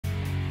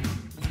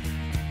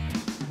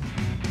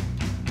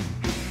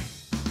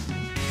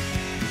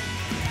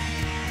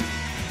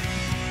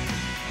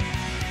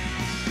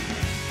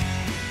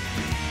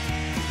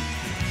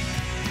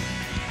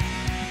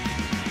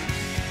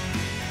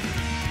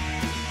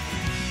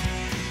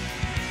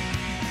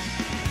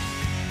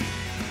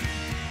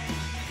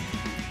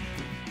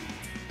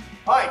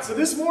All right, so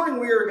this morning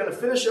we are going to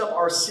finish up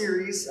our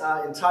series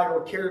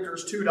entitled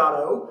Characters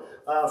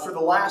 2.0. For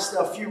the last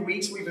few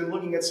weeks, we've been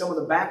looking at some of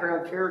the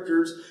background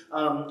characters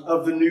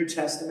of the New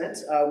Testament.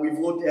 We've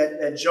looked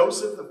at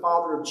Joseph, the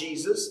father of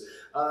Jesus,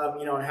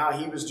 and how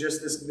he was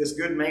just this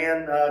good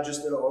man,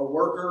 just a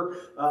worker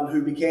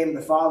who became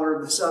the father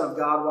of the Son of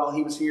God while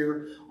he was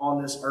here on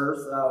this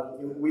earth.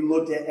 We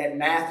looked at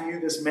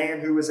Matthew, this man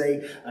who was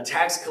a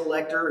tax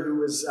collector who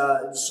was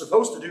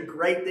supposed to do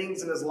great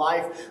things in his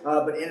life,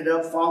 but ended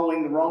up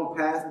following the wrong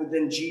path. But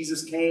then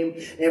Jesus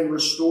came and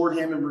restored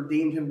him and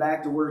redeemed him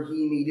back to where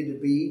he needed to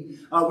be.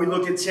 We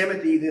looked at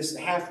Timothy, this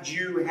half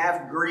Jew,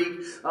 half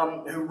Greek,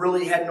 who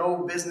really had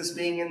no business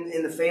being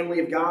in the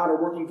family of God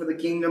or working for the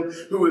kingdom,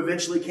 who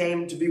eventually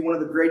came to be one of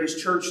the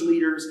greatest church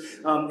leaders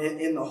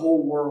in the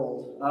whole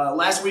world.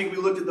 Last week we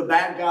looked at the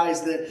bad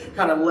guys that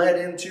kind of led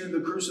into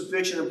the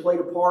crucifixion and played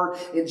a part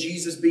in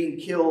Jesus being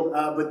killed.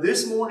 But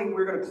this morning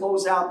we're going to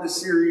close out this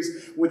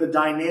series with a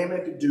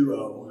dynamic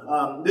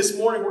duo. This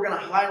morning we're going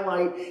to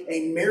highlight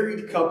a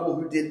married couple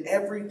who did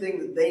everything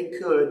that they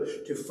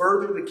could to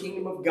further the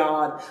kingdom of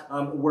God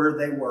where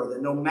they were.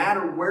 That no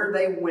matter where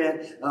they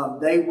went,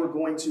 they were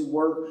going to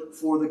work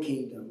for the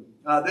kingdom.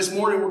 This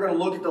morning we're going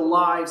to look at the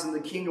lives and the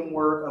kingdom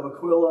work of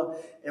Aquila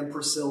and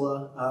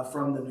Priscilla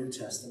from the New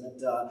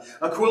Testament.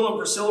 Aquila and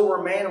Priscilla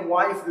were a man and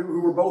wife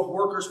who were both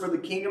workers for the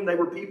kingdom. They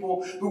were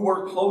people who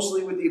worked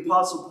closely with the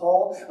Apostle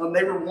Paul.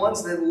 They were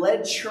ones that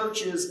led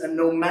churches, and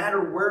no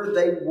matter where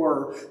they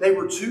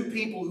were two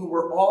people who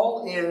were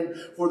all in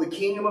for the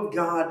kingdom of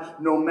God,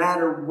 no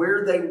matter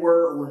where they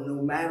were or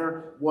no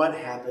matter what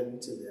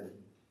happened to them.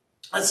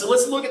 And so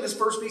let's look at this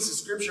first piece of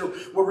scripture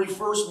where we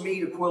first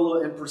meet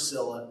Aquila and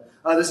Priscilla.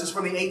 This is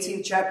from the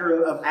 18th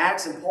chapter of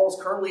Acts, and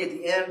Paul's currently at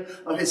the end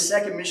of his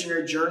second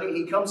missionary journey.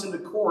 He comes into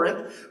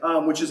Corinth,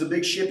 which is a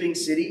big shipping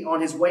city,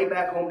 on his way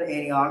back home to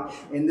Antioch,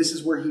 and this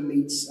is where he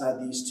meets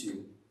these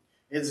two.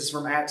 This is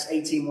from Acts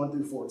 18, 1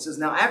 through 4. It says,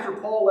 "Now after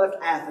Paul left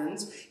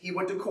Athens, he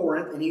went to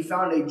Corinth, and he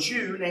found a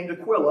Jew named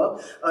Aquila,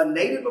 a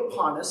native of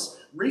Pontus,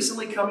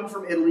 recently coming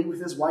from Italy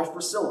with his wife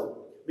Priscilla,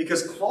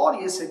 because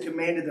Claudius had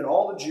commanded that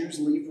all the Jews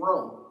leave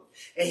Rome.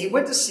 And he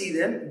went to see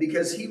them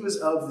because he was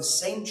of the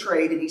same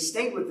trade, and he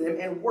stayed with them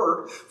and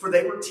worked, for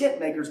they were tent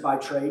makers by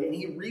trade. And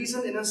he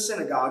reasoned in a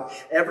synagogue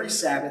every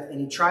Sabbath,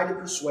 and he tried to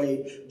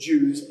persuade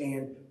Jews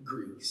and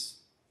Greeks."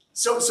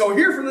 So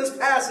here from this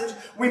passage,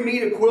 we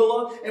meet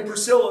Aquila and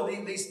Priscilla,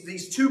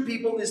 these two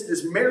people,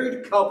 this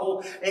married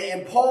couple,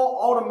 and Paul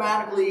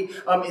automatically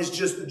is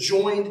just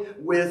joined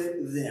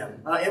with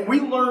them. And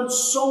we learn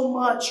so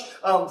much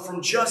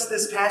from just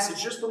this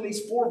passage, just from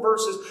these 4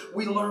 verses,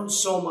 we learn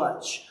so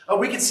much.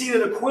 We can see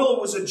that Aquila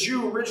was a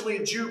Jew, originally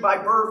a Jew by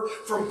birth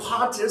from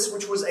Pontus,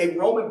 which was a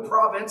Roman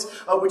province,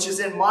 which is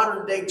in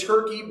modern-day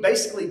Turkey,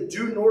 basically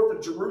due north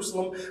of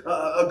Jerusalem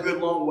a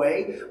good long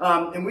way.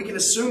 And we can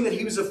assume that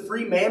he was a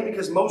free man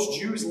because most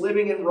Jews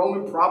living in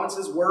Roman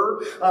provinces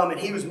were, and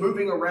he was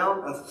moving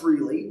around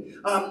freely.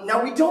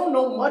 Now, we don't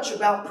know much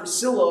about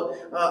Priscilla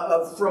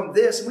from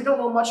this. We don't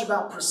know much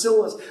about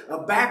Priscilla's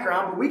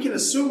background, but we can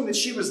assume that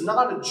she was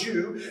not a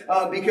Jew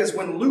because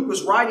when Luke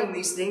was writing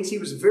these things, he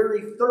was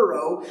very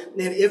thorough.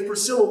 And if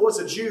Priscilla was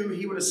a Jew,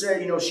 he would have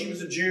said, she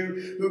was a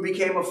Jew who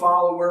became a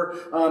follower,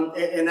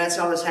 and that's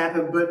how this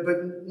happened.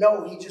 But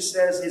no, he just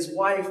says his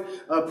wife,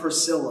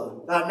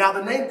 Priscilla. Now,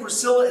 the name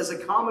Priscilla is a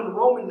common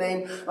Roman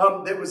name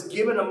that was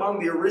given among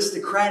the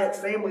aristocratic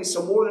family,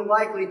 so more than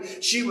likely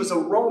she was a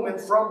Roman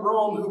from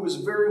Rome who was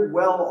very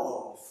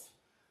well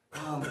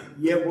off.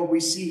 Yet what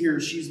we see here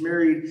is she's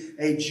married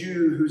a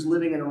Jew who's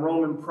living in a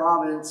Roman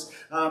province,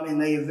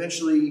 and they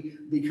eventually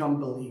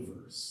become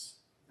believers.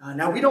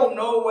 Now, we don't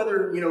know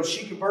whether,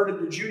 she converted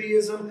to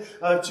Judaism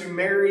to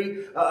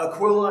marry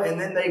Aquila,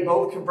 and then they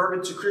both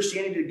converted to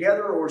Christianity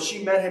together, or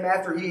she met him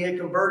after he had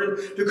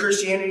converted to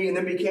Christianity and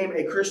then became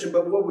a Christian.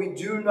 But what we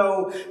do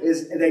know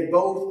is they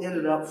both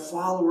ended up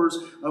followers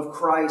of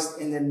Christ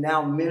and then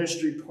now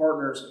ministry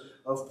partners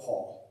of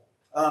Paul.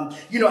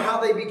 How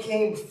they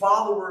became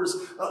followers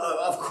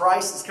of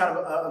Christ is kind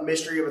of a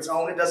mystery of its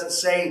own. It doesn't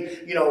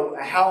say,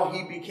 how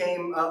he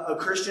became a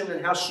Christian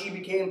and how she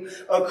became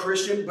a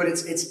Christian, but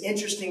it's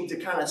interesting to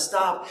kind of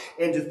stop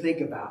and to think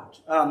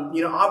about.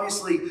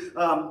 Obviously,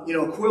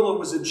 Aquila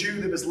was a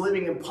Jew that was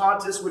living in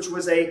Pontus, which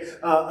was a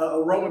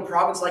Roman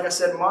province, like I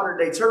said,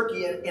 modern-day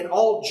Turkey, and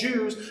all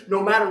Jews,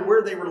 no matter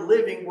where they were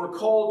living, were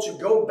called to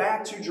go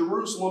back to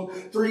Jerusalem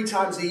 3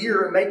 times a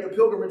year and make the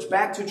pilgrimage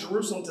back to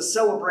Jerusalem to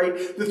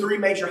celebrate the 3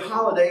 major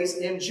holidays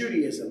in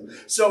Judaism.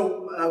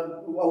 So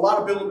a lot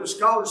of biblical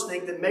scholars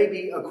think that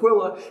maybe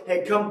Aquila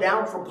had come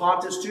down from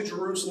Pontus to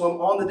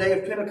Jerusalem on the day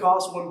of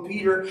Pentecost when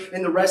Peter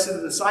and the rest of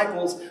the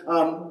disciples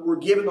were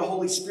given the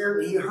Holy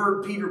Spirit. He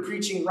heard Peter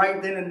preaching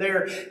right then and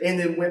there and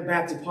then went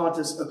back to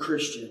Pontus a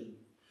Christian.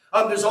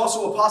 There's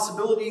also a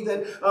possibility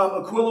that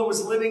Aquila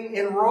was living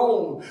in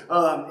Rome,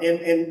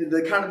 and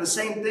the kind of the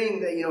same thing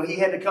that he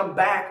had to come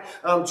back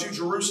to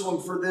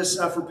Jerusalem for this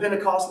for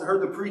Pentecost and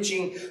heard the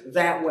preaching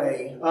that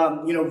way.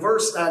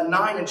 Verse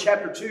 9 in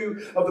chapter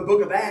 2 of the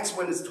book of Acts,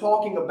 when it's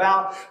talking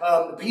about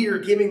Peter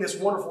giving this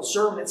wonderful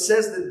sermon, it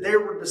says that there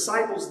were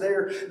disciples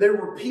there, there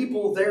were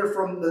people there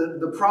from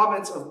the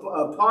province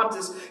of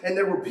Pontus, and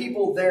there were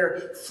people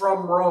there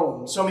from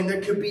Rome. So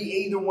there could be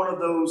either one of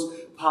those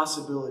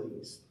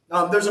possibilities.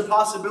 There's a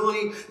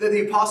possibility that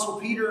the Apostle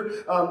Peter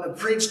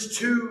preached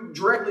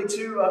directly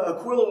to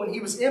Aquila when he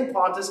was in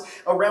Pontus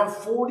around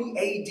 40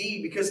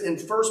 AD, because in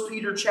 1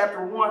 Peter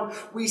chapter 1,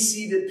 we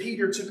see that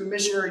Peter took a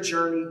missionary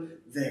journey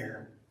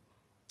there.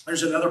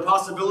 There's another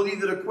possibility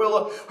that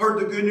Aquila heard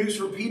the good news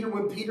from Peter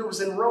when Peter was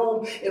in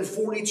Rome in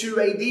 42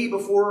 AD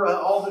before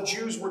all the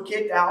Jews were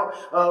kicked out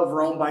of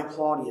Rome by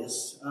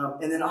Claudius.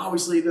 And then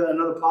obviously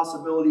another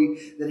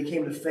possibility that he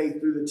came to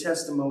faith through the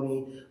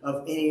testimony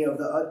of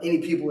any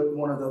people at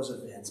one of those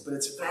events. But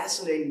it's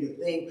fascinating to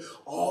think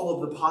all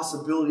of the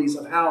possibilities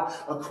of how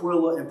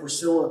Aquila and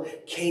Priscilla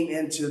came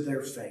into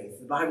their faith.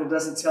 The Bible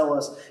doesn't tell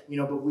us,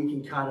 but we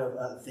can kind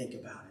of think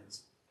about it.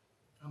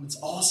 It's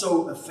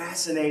also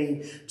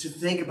fascinating to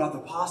think about the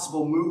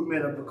possible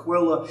movement of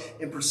Aquila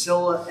and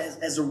Priscilla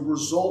as a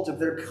result of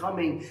their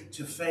coming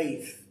to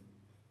faith.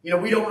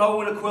 We don't know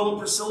when Aquila and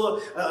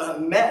Priscilla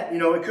met.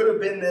 It could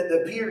have been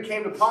that Peter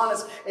came to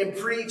Pontus and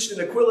preached, and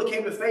Aquila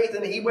came to faith,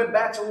 and he went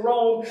back to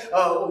Rome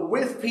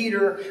with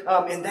Peter,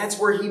 and that's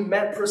where he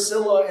met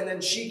Priscilla, and then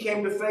she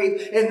came to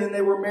faith, and then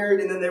they were married,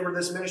 and then they were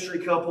this ministry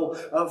couple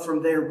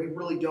from there. We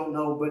really don't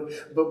know,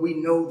 but we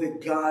know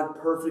that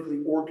God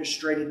perfectly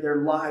orchestrated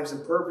their lives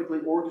and perfectly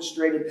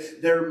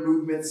orchestrated their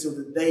movements so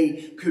that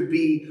they could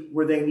be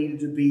where they needed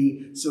to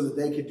be, so that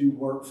they could do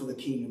work for the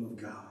kingdom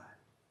of God.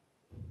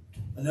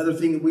 Another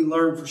thing that we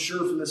learn for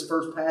sure from this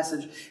first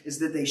passage is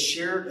that they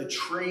shared a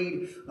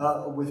trade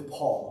with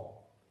Paul.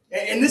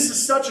 And this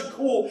is such a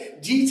cool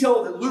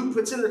detail that Luke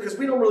puts in there, because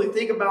we don't really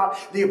think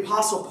about the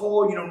Apostle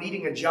Paul,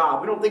 needing a job.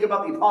 We don't think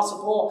about the Apostle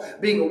Paul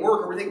being a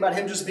worker. We think about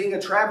him just being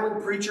a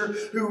traveling preacher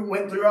who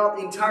went throughout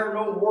the entire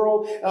known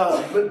world.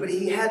 But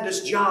he had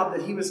this job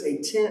that he was a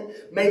tent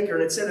maker.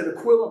 And it said that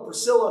Aquila and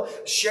Priscilla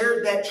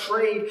shared that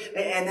trade,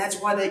 and that's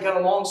why they got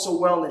along so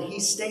well, and that he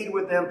stayed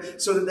with them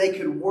so that they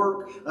could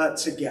work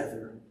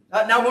together.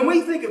 Now, when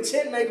we think of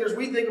tent makers,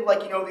 we think of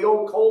the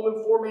old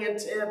Coleman 4-man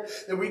tent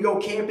that we go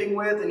camping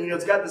with, and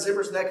it's got the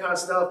zippers and that kind of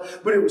stuff.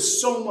 But it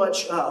was so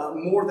much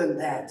more than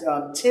that.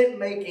 Tent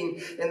making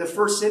in the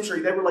first century,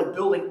 they were like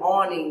building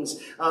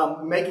awnings,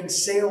 making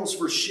sails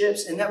for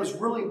ships, and that was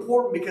really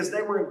important because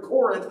they were in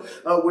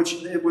Corinth, which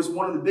it was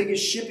one of the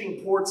biggest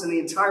shipping ports in the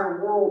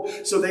entire world.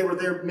 So they were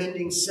there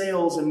mending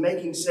sails and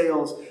making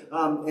sails,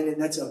 and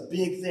that's a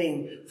big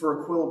thing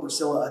for Aquila and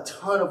Priscilla. A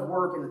ton of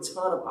work and a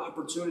ton of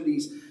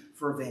opportunities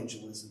for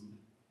evangelism.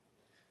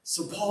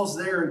 So Paul's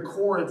there in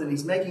Corinth, and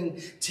he's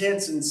making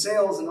tents and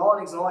sails and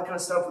awnings and all that kind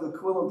of stuff with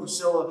Aquila and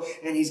Priscilla,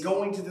 and he's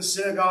going to the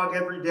synagogue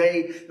every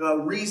day,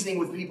 reasoning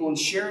with people and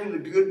sharing the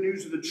good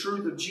news of the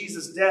truth of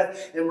Jesus'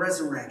 death and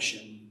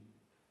resurrection.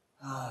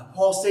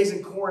 Paul stays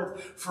in Corinth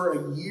for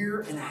a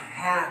year and a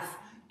half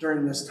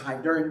during this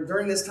time.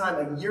 During this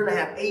time, a year and a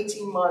half,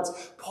 18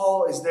 months,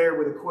 Paul is there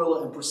with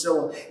Aquila and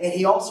Priscilla. And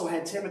he also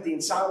had Timothy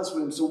and Silas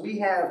with him. So we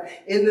have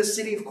in the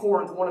city of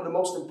Corinth, one of the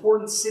most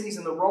important cities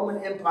in the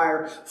Roman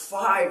Empire,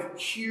 5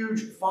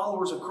 huge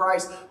followers of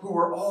Christ who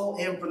were all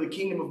in for the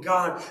kingdom of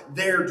God,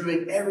 there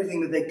doing everything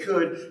that they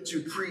could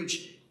to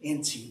preach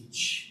and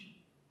teach.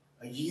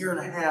 A year and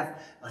a half,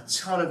 a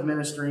ton of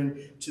ministering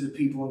to the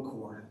people in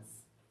Corinth.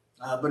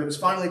 But it was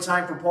finally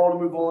time for Paul to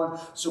move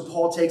on, so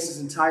Paul takes his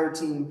entire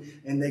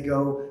team and they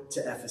go to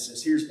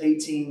Ephesus. Here's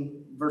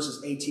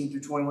verses 18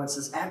 through 21. It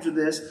says, after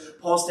this,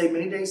 Paul stayed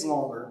many days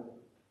longer,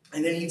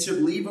 and then he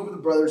took leave of the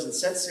brothers and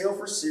set sail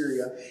for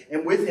Syria,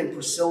 and with him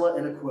Priscilla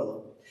and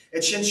Aquila.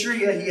 At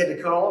Cenchrea, he had to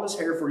cut all of his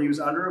hair, for he was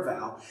under a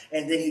vow.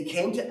 And then he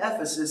came to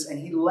Ephesus, and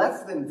he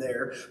left them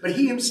there, but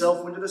he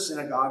himself went to the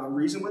synagogue and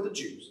reasoned with the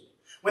Jews.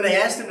 When they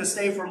asked him to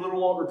stay for a little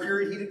longer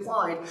period, he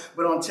declined.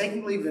 But on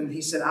taking leave of them,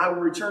 he said, I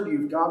will return to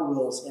you if God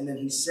wills. And then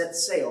he set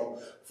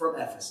sail from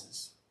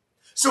Ephesus.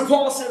 So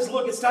Paul says,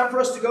 look, it's time for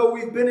us to go.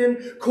 We've been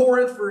in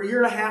Corinth for a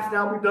year and a half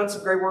now. We've done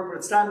some great work, but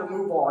it's time to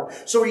move on.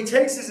 So he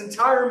takes his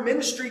entire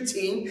ministry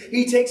team.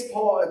 He takes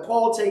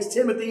Paul takes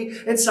Timothy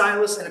and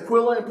Silas and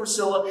Aquila and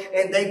Priscilla,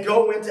 and they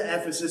go into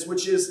Ephesus,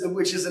 which is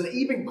an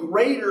even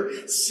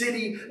greater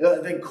city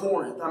than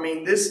Corinth. I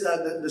mean,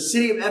 the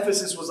city of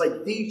Ephesus was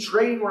like the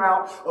trading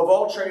route of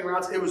all trading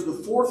routes. It was the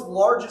 4th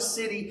largest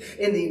city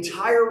in the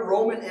entire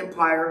Roman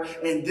Empire,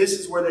 and this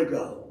is where they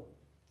go.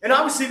 And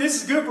obviously this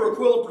is good for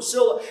Aquila and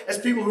Priscilla as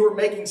people who are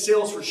making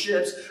sails for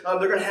ships. They're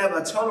going to have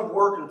a ton of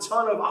work and a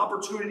ton of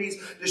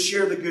opportunities to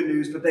share the good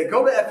news. But they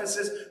go to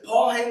Ephesus.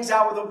 Paul hangs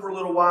out with them for a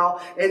little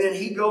while. And then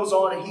he goes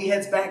on and he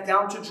heads back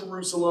down to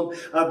Jerusalem.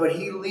 But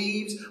he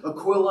leaves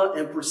Aquila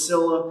and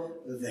Priscilla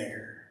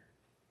there.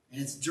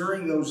 And it's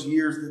during those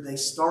years that they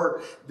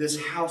start this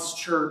house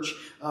church,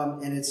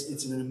 and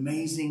it's an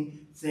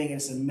amazing thing.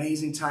 It's an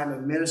amazing time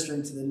of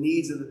ministering to the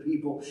needs of the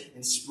people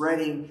and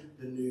spreading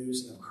the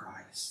news of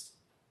Christ.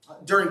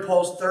 During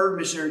Paul's third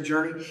missionary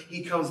journey,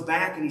 he comes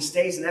back and he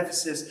stays in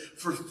Ephesus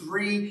for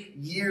 3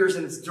 years.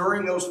 And it's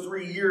during those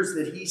 3 years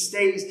that he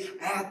stays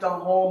at the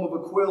home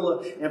of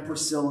Aquila and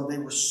Priscilla. They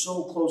were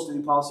so close to the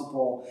Apostle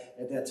Paul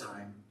at that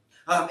time.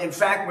 In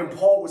fact, when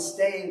Paul was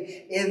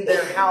staying in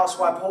their house,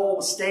 while Paul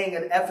was staying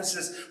in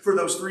Ephesus for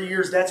those 3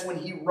 years, that's when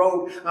he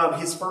wrote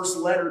his first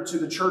letter to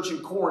the church in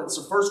Corinth.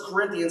 So 1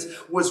 Corinthians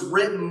was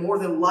written more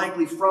than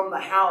likely from the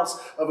house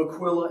of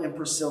Aquila and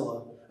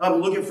Priscilla.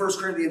 Look at 1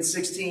 Corinthians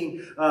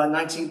 16,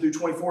 19 through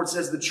 24. It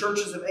says, the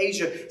churches of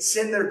Asia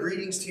send their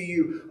greetings to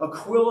you.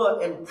 Aquila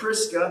and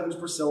Prisca, who's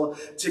Priscilla,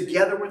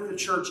 together with the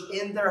church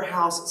in their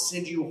house,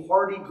 send you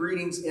hearty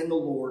greetings in the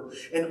Lord.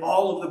 And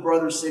all of the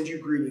brothers send you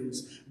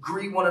greetings.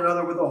 Greet one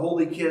another with a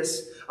holy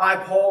kiss. I,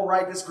 Paul,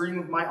 write this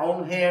greeting with my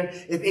own hand.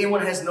 If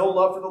anyone has no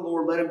love for the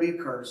Lord, let him be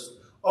accursed.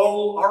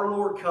 Oh, our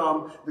Lord,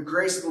 come. The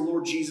grace of the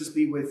Lord Jesus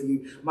be with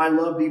you. My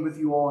love be with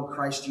you all in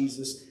Christ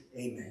Jesus.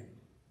 Amen.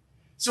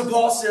 So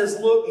Paul says,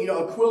 look,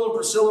 Aquila and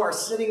Priscilla are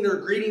sending their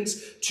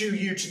greetings to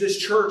you, to this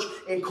church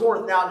in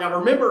Corinth. Now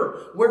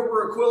remember, where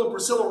were Aquila and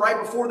Priscilla right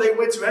before they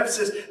went to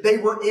Ephesus? They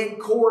were in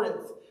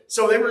Corinth.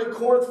 So they were in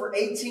Corinth for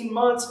 18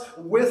 months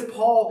with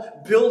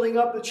Paul, building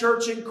up the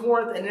church in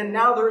Corinth. And then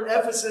now they're in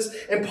Ephesus,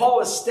 and Paul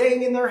is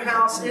staying in their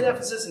house in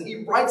Ephesus. And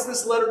he writes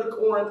this letter to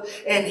Corinth,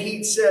 and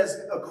he says,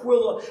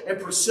 Aquila and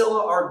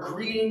Priscilla are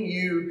greeting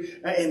you.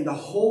 And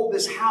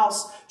this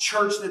house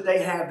church that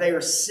they have, they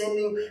are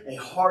sending a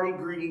hearty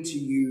greeting to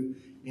you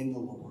in the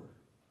Lord.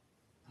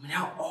 I mean,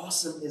 how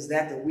awesome is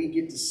that we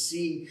get to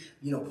see,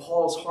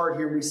 Paul's heart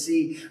here. We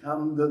see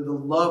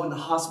the love and the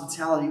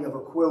hospitality of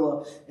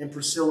Aquila and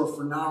Priscilla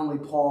for not only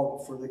Paul,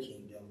 but for the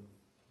kingdom.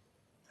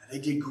 They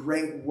did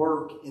great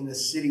work in the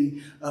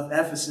city of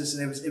Ephesus,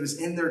 and it was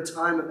in their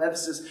time of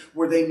Ephesus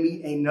where they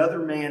meet another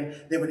man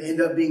that would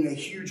end up being a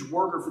huge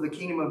worker for the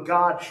kingdom of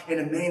God,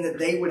 and a man that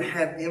they would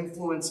have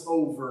influence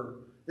over.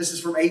 This is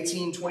from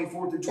 18:24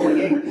 through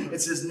 28.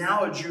 It says,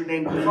 now a Jew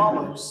named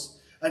Apollos,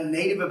 a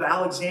native of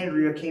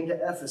Alexandria, came to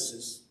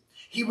Ephesus.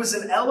 He was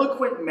an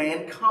eloquent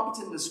man,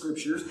 competent in the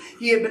scriptures.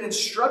 He had been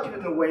instructed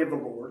in the way of the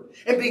Lord.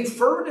 And being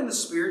fervent in the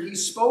Spirit, he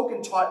spoke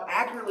and taught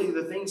accurately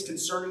the things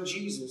concerning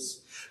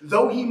Jesus,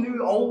 though he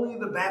knew only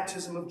the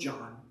baptism of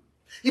John.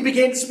 He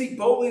began to speak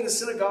boldly in the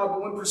synagogue,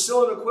 but when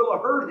Priscilla and Aquila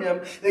heard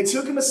him, they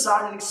took him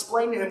aside and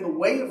explained to him the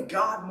way of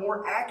God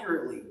more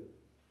accurately.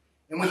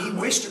 And when he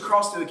wished to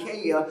cross to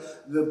Achaia,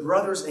 the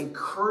brothers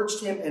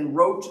encouraged him and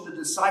wrote to the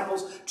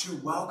disciples to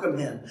welcome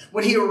him.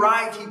 When he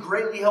arrived, he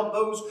greatly helped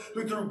those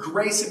who through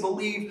grace had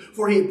believed,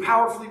 for he had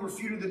powerfully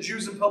refuted the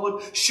Jews in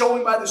public,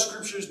 showing by the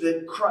scriptures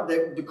that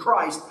the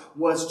Christ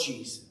was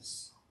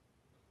Jesus.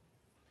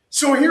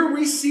 So here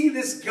we see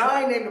this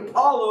guy named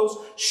Apollos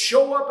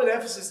show up in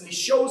Ephesus, and he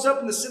shows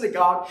up in the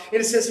synagogue,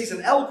 and it says he's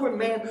an eloquent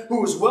man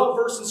who is well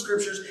versed in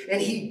scriptures,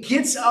 and he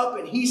gets up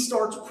and he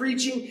starts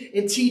preaching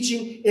and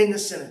teaching in the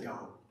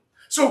synagogue.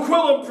 So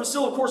Aquila and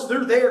Priscilla, of course,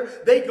 they're there.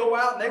 They go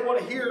out and they want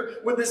to hear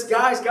what this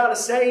guy's got to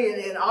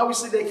say. And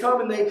obviously they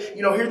come and they,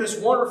 hear this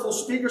wonderful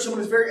speaker,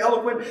 someone who's very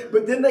eloquent.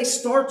 But then they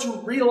start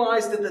to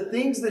realize that the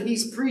things that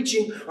he's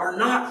preaching are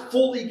not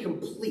fully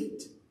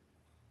complete.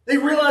 They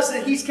realize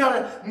that he's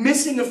kind of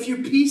missing a few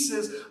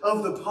pieces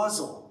of the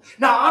puzzle.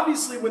 Now,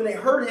 obviously, when they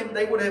heard him,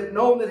 they would have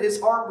known that his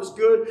heart was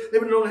good. They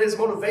would have known that his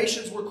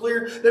motivations were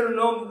clear. They would have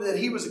known that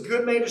he was a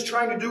good man just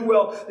trying to do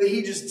well, that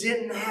he just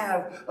didn't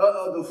have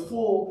the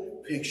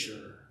full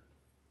picture.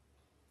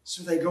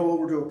 So they go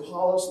over to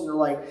Apollos and they're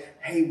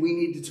like, hey, we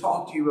need to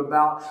talk to you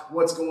about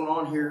what's going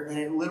on here. And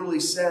it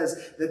literally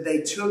says that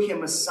they took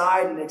him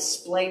aside and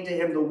explained to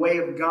him the way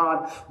of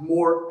God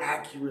more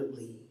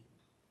accurately.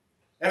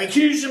 I mean,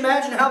 can you just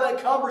imagine how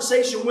that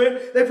conversation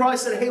went? They probably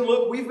said, hey,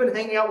 look, we've been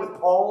hanging out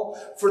with Paul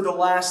for the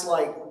last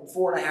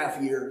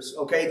 4.5 years.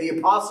 Okay, the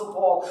Apostle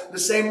Paul, the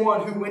same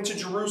one who went to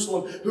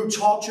Jerusalem, who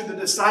talked to the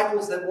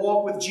disciples that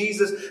walked with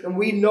Jesus. And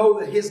we know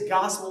that his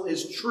gospel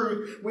is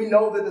truth. We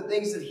know that the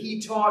things that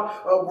he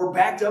taught were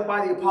backed up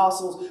by the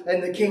apostles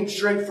and that came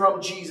straight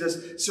from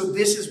Jesus. So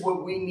this is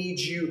what we need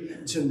you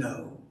to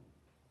know.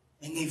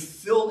 And they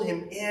filled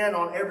him in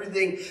on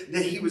everything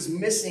that he was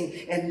missing.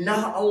 And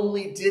not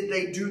only did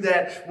they do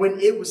that, when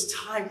it was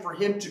time for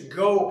him to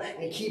go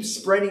and keep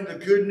spreading the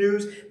good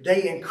news,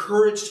 they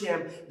encouraged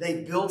him,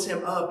 they built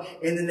him up,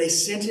 and then they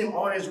sent him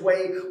on his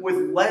way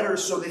with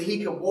letters so that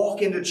he could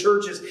walk into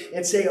churches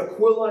and say,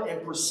 Aquila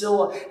and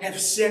Priscilla have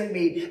sent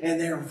me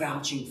and they're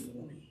vouching for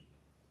me.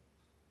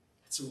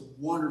 It's a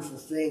wonderful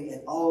thing.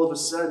 And all of a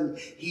sudden,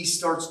 he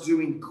starts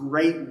doing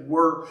great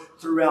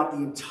work throughout the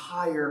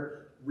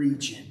entire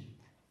region.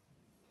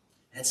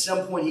 At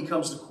some point, he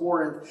comes to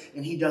Corinth,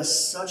 and he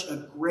does such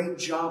a great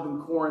job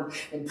in Corinth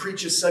and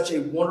preaches such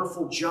a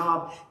wonderful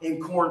job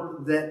in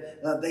Corinth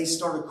that they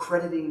start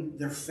accrediting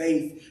their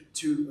faith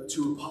to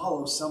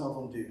Apollos. Some of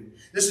them do.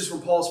 This is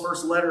from Paul's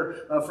first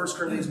letter, 1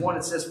 Corinthians 1.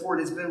 It says, "For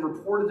it has been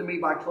reported to me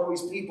by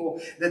Chloe's people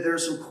that there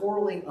is some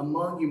quarreling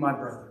among you, my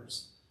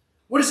brothers.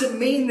 What does it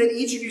mean that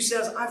each of you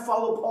says, I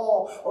follow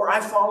Paul, or I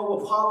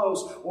follow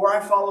Apollos, or I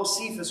follow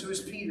Cephas, who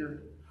is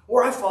Peter,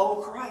 or I follow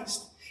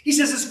Christ?" He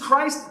says, "Is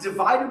Christ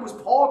divided? Was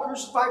Paul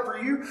crucified for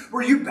you?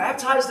 Were you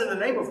baptized in the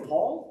name of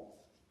Paul?"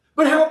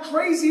 But how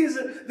crazy is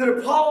it that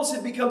Apollos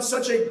had become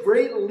such a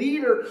great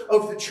leader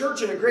of the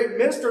church and a great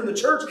minister in the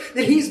church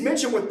that he's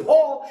mentioned with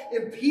Paul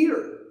and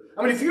Peter?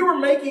 I mean, if you were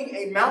making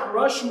a Mount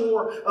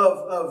Rushmore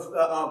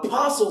of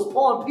apostles,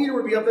 Paul and Peter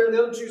would be up there and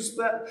the other two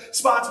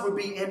spots would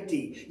be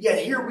empty. Yet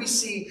here we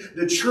see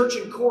the church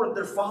in Corinth,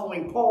 they're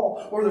following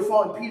Paul, or they're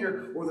following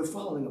Peter, or they're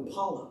following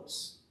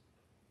Apollos.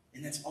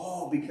 And that's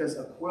all because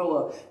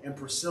Aquila and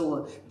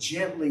Priscilla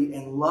gently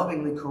and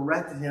lovingly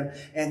corrected him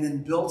and then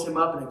built him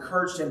up and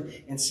encouraged him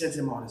and sent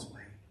him on his way.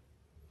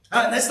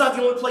 And that's not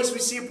the only place we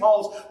see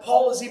Paul.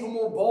 Paul is even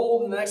more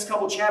bold in the next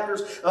couple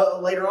chapters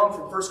later on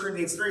from 1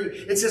 Corinthians 3.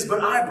 It says,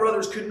 "But I,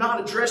 brothers, could not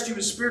address you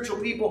as spiritual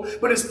people,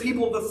 but as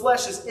people of the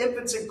flesh, as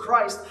infants in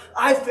Christ.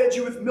 I fed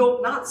you with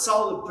milk, not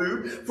solid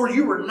food, for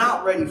you were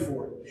not ready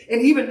for it.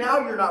 And even now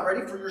you're not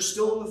ready, for you're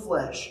still in the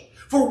flesh.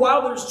 For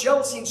while there's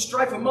jealousy and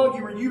strife among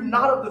you, are you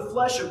not of the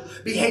flesh, of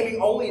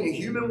behaving only in a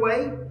human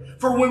way?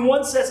 For when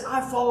one says,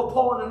 I follow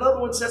Paul, and another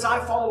one says, I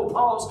follow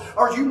Apollos,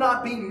 are you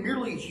not being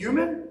merely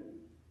human?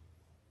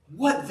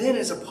 What then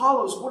is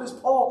Apollos? What is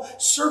Paul?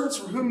 Servants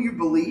for whom you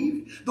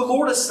believe, the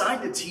Lord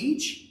assigned to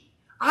teach?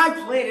 I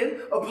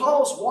planted,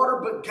 Apollos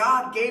watered, but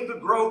God gave the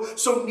growth.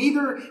 So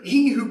neither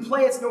he who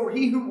plants nor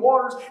he who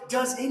waters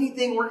does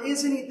anything or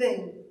is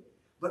anything,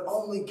 but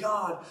only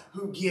God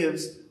who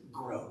gives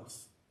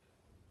growth."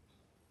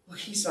 Look,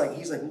 he's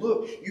like,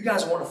 look, you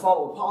guys want to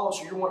follow Apollos,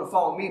 or you want to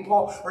follow me,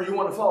 Paul, or you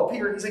want to follow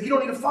Peter. He's like, you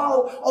don't need to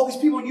follow all these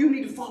people. You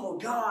need to follow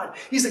God.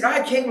 He's like,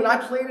 I came and I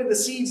planted the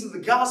seeds of the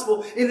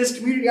gospel in this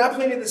community. I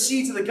planted the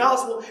seeds of the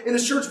gospel in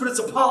this church, but it's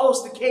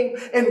Apollos that came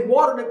and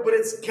watered it, but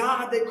it's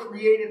God that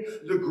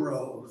created the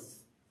growth.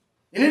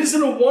 And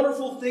isn't it a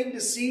wonderful thing to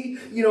see,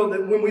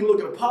 that when we look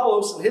at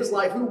Apollos and his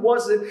life, who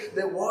was it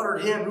that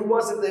watered him? Who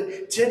was it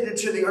that tended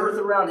to the earth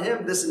around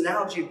him? This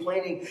analogy of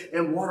planting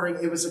and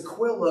watering, it was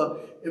Aquila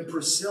and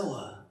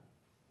Priscilla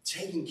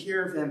taking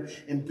care of him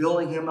and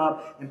building him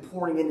up and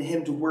pouring into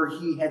him to where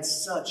he had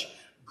such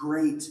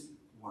great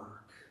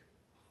work.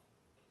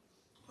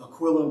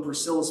 Aquila and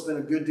Priscilla spent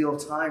a good deal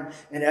of time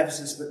in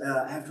Ephesus, but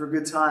after a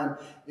good time,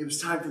 it was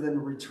time for them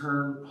to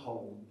return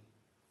home.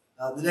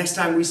 The next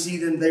time we see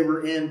them, they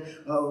were in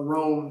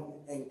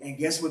Rome. And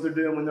guess what they're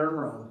doing when they're in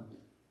Rome?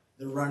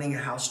 They're running a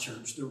house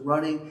church. They're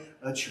running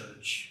a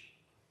church.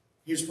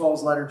 Here's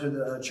Paul's letter to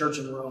the church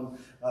in Rome,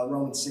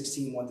 Romans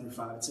 16,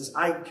 1-5. It says,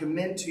 I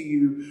commend to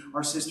you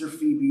our sister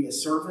Phoebe, a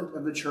servant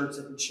of the church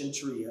at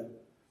Cenchrea,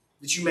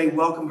 that you may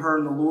welcome her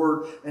in the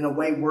Lord in a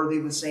way worthy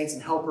of the saints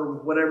and help her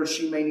with whatever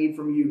she may need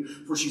from you,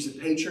 for she's a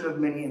patron of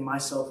many and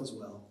myself as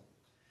well.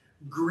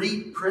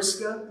 Greet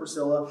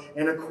Priscilla,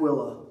 and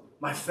Aquila,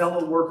 my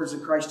fellow workers in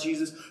Christ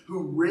Jesus,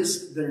 who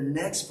risked their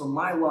necks for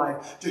my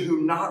life, to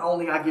whom not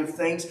only I give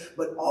thanks,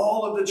 but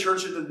all of the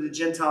churches of the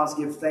Gentiles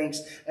give thanks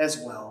as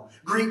well.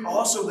 Greet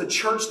also the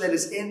church that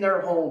is in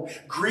their home.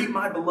 Greet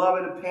my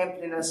beloved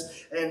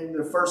Epaphras and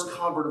the first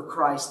convert of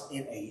Christ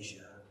in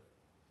Asia.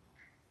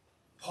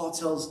 Paul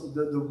tells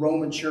the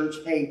Roman church,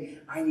 hey,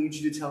 I need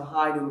you to tell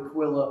hi to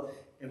Aquila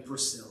and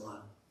Priscilla.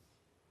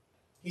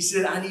 He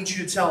said, I need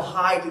you to tell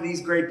hi to these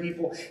great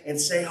people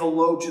and say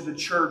hello to the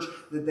church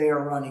that they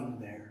are running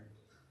there.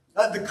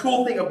 The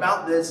cool thing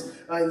about this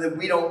that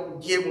we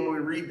don't get when we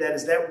read that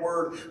is that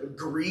word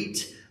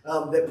greet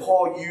that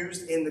Paul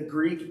used in the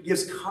Greek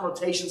gives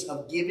connotations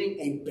of giving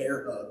a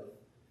bear hug.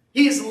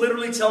 He is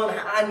literally telling,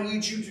 I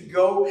need you to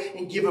go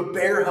and give a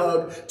bear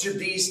hug to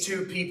these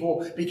two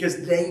people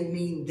because they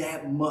mean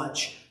that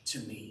much to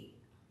me.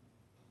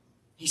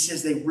 He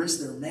says they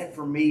risked their neck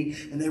for me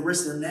and they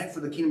risked their neck for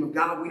the kingdom of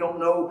God. We don't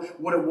know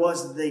what it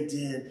was that they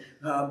did,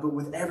 but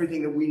with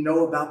everything that we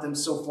know about them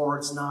so far,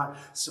 it's not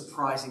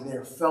surprising. They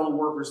are fellow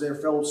workers. They are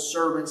fellow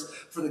servants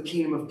for the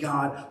kingdom of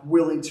God,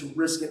 willing to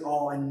risk it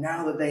all. And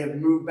now that they have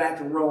moved back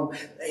to Rome,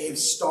 they have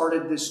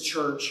started this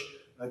church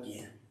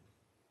again.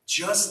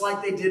 Just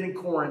like they did in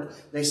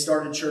Corinth, they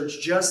started a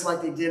church. Just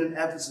like they did in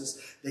Ephesus,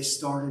 they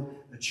started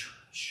a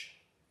church.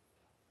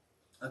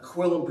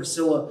 Aquila and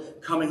Priscilla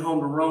coming home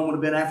to Rome would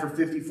have been after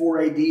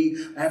 54 AD,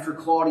 after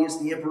Claudius,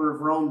 the emperor of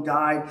Rome,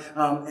 died.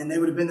 And they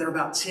would have been there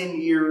about 10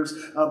 years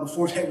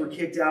before they were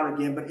kicked out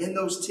again. But in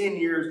those 10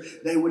 years,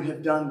 they would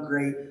have done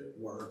great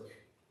work.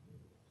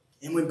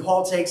 And when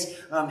Paul takes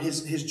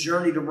his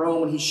journey to Rome,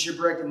 when he's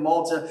shipwrecked in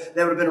Malta,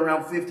 that would have been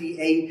around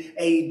 58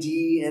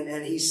 AD,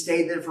 and he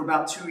stayed there for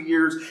about 2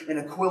 years, and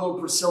Aquila and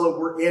Priscilla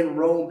were in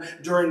Rome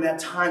during that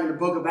time. And the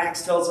book of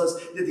Acts tells us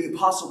that the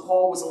Apostle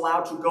Paul was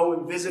allowed to go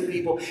and visit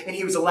people, and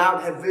he was allowed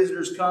to have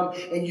visitors come,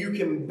 and you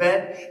can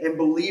bet and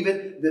believe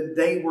it that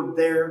they were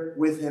there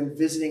with him,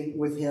 visiting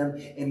with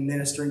him, and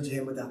ministering to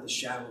him without the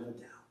shadow of a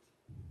doubt.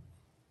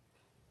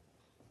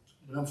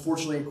 But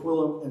unfortunately,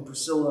 Aquila and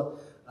Priscilla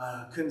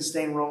couldn't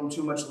stay in Rome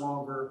too much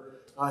longer.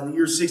 In the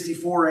year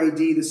 64 AD,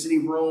 the city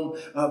of Rome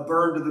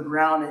burned to the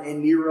ground,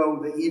 and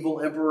Nero, the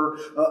evil emperor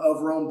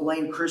of Rome,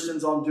 blamed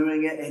Christians on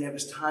doing it, and it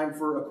was time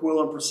for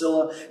Aquila and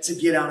Priscilla to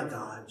get out of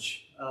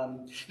Dodge.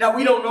 Now,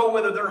 we don't know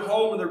whether their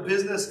home or their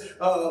business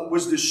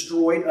was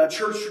destroyed.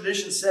 Church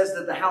tradition says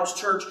that the house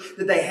church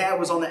that they had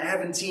was on the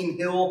Aventine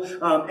Hill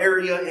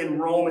area in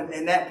Rome,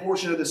 and that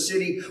portion of the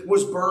city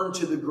was burned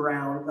to the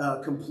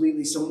ground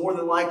completely. So more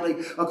than likely,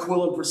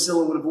 Aquila and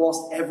Priscilla would have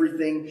lost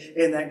everything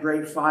in that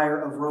great fire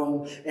of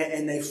Rome,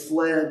 and they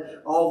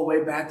fled all the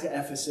way back to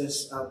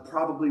Ephesus,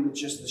 probably with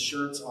just the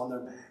shirts on their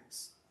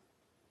backs.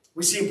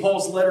 We see in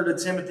Paul's letter to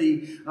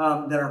Timothy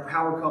that our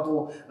power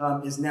couple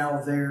is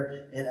now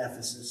there in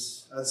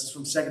Ephesus. This is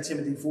from 2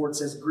 Timothy 4. It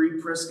says,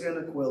 "Greet Prisca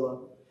and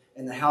Aquila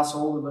and the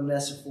household of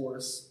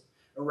Onesiphorus.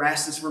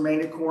 Erastus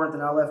remained at Corinth,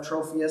 and I left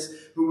Trophimus,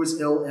 who was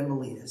ill in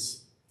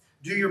Miletus.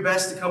 Do your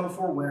best to come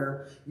before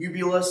winter.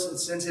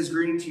 Eubulus sends his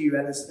greeting to you,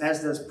 as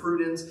does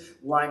Prudence,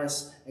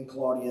 Linus, and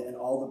Claudia, and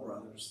all the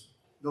brothers.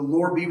 The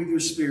Lord be with your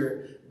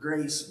spirit.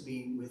 Grace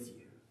be with you."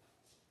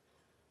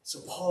 So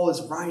Paul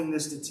is writing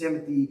this to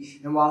Timothy,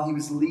 and while he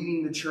was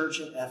leading the church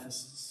in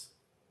Ephesus,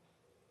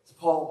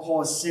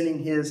 Paul is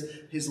sending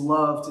his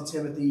love to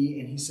Timothy,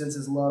 and he sends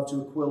his love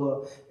to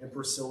Aquila and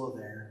Priscilla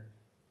there.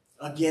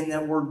 Again,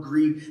 that word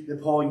greet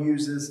that Paul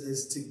uses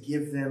is to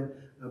give them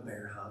a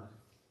bear hug.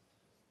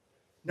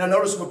 Now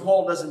notice what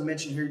Paul doesn't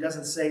mention here. He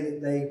doesn't say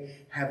that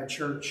they have a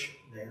church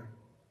there.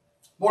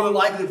 More than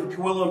likely, if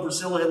Aquila and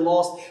Priscilla had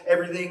lost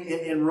everything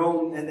in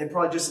Rome and they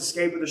probably just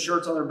escaped with the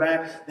shirts on their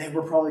back, they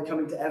were probably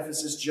coming to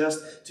Ephesus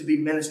just to be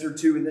ministered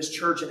to. And this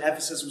church in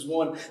Ephesus was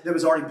one that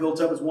was already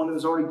built up, was one that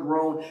was already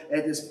grown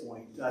at this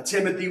point.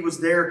 Timothy was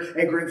there,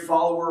 a great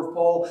follower of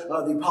Paul.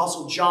 The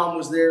Apostle John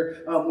was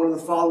there, one of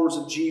the followers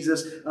of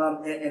Jesus.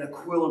 And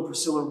Aquila and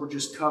Priscilla were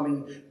just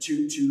coming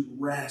to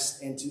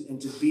rest and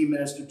to be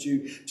ministered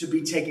to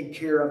be taken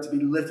care of, to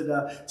be lifted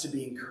up, to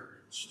be encouraged.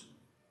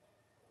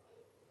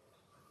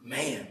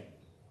 Man,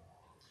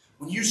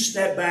 when you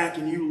step back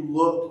and you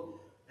look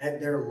at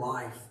their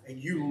life and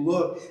you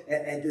look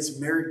at this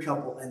married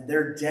couple and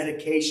their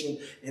dedication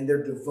and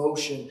their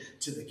devotion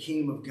to the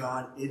kingdom of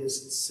God, it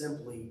is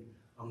simply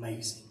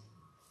amazing.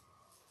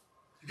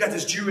 You've got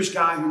this Jewish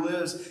guy who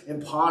lives in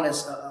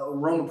Pontus, a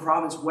Roman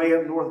province way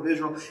up north of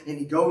Israel, and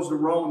he goes to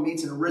Rome and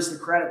meets an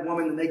aristocratic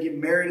woman, and they get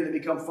married and they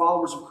become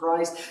followers of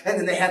Christ, and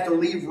then they have to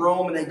leave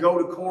Rome and they go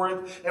to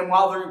Corinth, and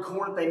while they're in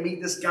Corinth, they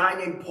meet this guy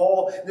named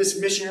Paul, this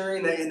missionary,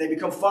 and they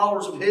become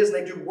followers of his,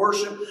 and they do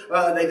worship,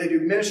 they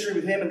do ministry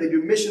with him, and they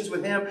do missions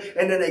with him,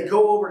 and then they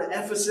go over to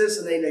Ephesus,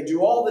 and they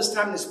do all this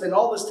time, they spend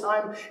all this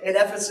time in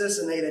Ephesus,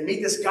 and they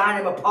meet this guy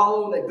named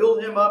Apollo, and they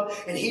build him up,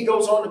 and he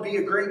goes on to be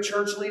a great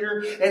church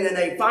leader, and then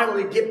they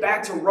finally get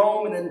back to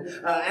Rome, and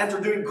then after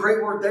doing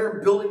great work there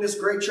and building this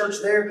great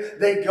church there,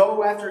 they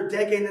go after a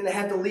decade, and then they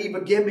have to leave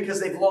again because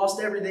they've lost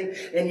everything,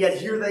 and yet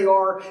here they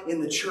are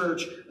in the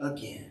church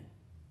again.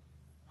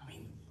 I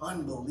mean,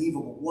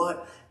 unbelievable.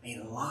 What a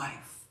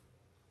life.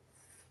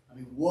 I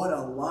mean, what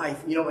a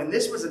life. You know, and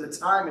this was at a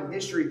time in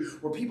history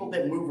where people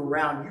didn't move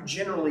around. You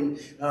generally,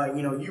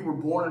 you were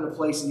born in a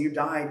place and you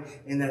died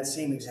in that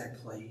same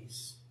exact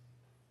place.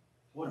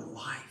 What a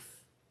life.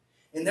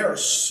 And there are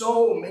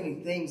so many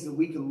things that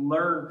we can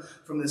learn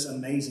from this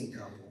amazing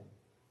couple.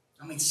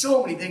 I mean,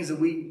 so many things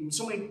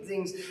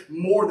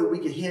more that we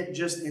could hit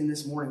just in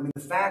this morning. I mean,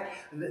 the fact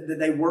that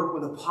they work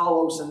with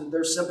Apollos and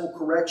their simple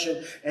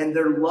correction and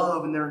their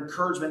love and their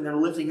encouragement and their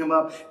lifting him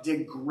up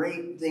did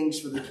great things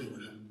for the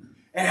kingdom.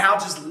 And how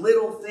just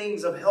little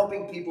things of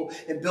helping people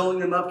and building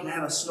them up can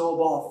have a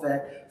snowball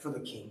effect for the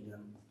kingdom.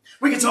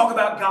 We can talk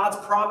about God's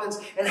providence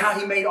and how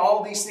He made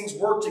all these things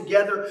work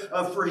together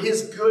for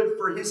His good,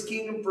 for His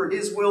kingdom, for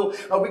His will.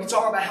 We can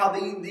talk about how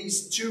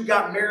these two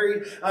got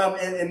married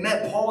and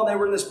met Paul, and they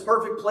were in this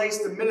perfect place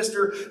to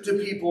minister to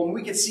people. And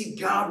we can see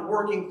God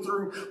working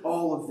through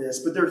all of this.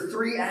 But there are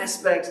three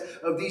aspects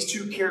of these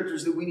two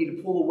characters that we need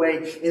to pull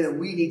away and that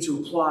we need to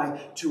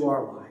apply to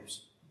our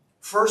lives.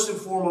 First and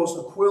foremost,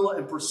 Aquila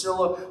and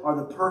Priscilla are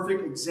the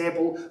perfect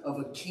example of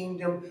a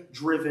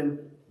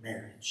kingdom-driven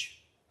marriage.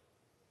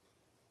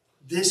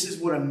 This is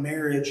what a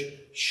marriage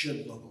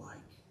should look like.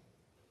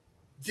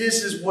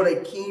 This is what a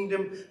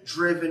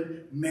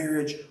kingdom-driven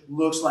marriage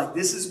looks like.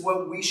 This is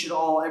what we should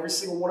all, every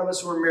single one of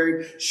us who are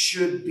married,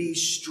 should be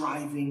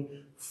striving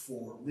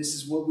for. This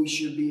is what we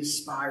should be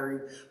aspiring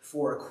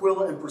for.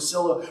 Aquila and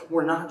Priscilla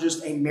were not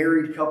just a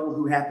married couple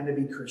who happened to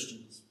be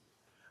Christians.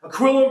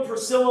 Aquila and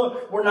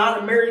Priscilla were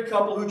not a married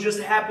couple who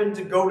just happened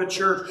to go to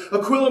church.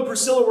 Aquila and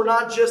Priscilla were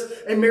not just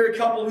a married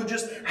couple who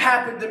just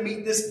happened to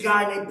meet this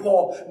guy named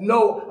Paul.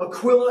 No,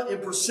 Aquila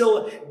and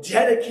Priscilla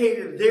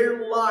dedicated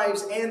their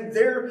lives and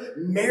their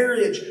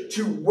marriage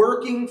to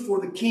working for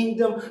the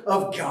kingdom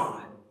of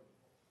God.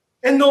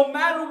 And no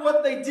matter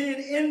what they did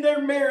in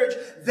their marriage,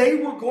 they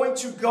were going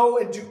to go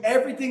and do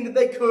everything that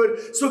they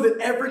could so that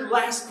every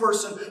last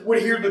person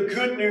would hear the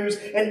good news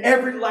and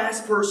every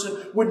last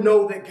person would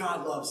know that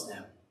God loves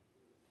them.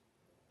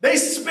 They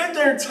spent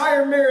their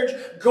entire marriage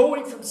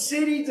going from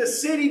city to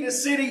city to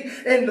city.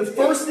 And the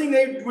first thing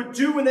they would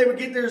do when they would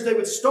get there is they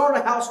would start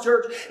a house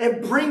church and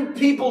bring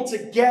people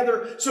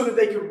together so that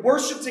they could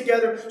worship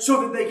together,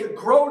 so that they could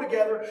grow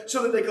together,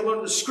 so that they could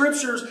learn the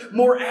scriptures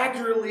more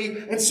accurately,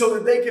 and so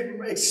that they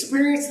could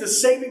experience the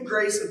saving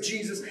grace of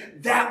Jesus.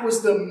 That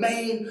was the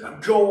main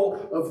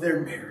goal of their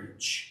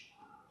marriage.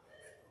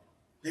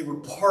 They were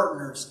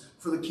partners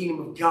for the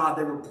kingdom of God.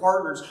 They were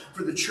partners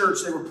for the church.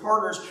 They were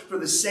partners for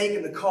the sake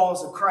and the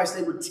cause of Christ.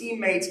 They were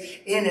teammates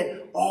in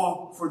it,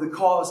 all for the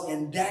cause.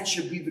 And that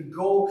should be the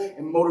goal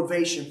and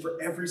motivation for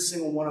every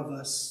single one of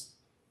us.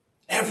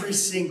 Every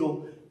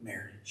single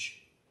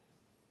marriage.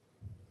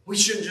 We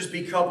shouldn't just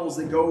be couples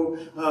that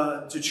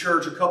go to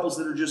church or couples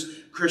that are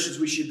just Christians.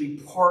 We should be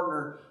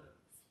partners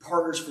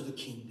for the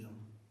kingdom.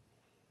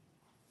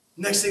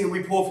 Next thing that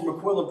we pull from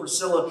Aquila and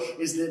Priscilla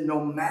is that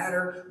no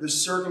matter the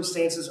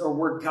circumstances or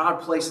where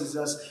God places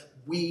us,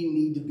 we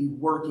need to be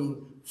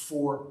working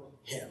for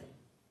Him.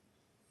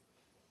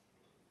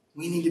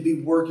 We need to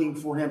be working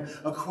for Him.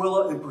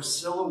 Aquila and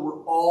Priscilla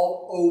were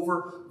all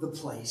over the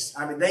place.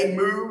 I mean, they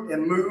moved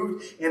and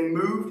moved and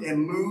moved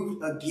and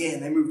moved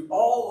again. They moved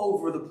all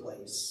over the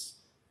place.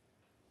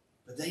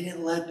 But they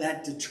didn't let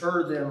that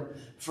deter them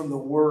from the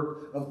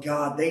work of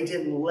God. They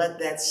didn't let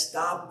that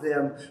stop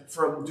them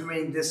from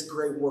doing this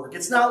great work.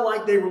 It's not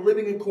like they were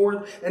living in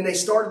Corinth and they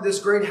started this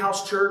great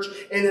house church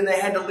and then they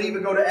had to leave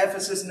and go to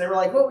Ephesus and they were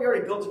like, well, we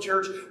already built a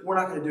church. We're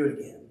not going to do it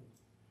again.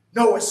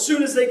 No, as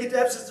soon as they get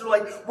to Ephesus, they're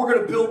like, we're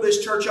going to build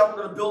this church up.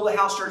 We're going to build a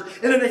house church.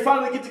 And then they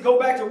finally get to go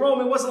back to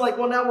Rome. It wasn't like,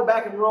 well, now we're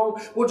back in Rome.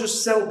 We'll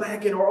just settle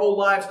back in our old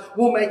lives.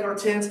 We'll make our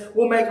tents.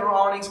 We'll make our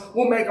awnings.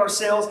 We'll make our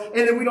sails.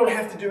 And then we don't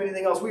have to do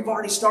anything else. We've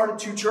already started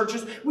 2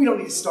 churches. We don't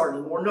need to start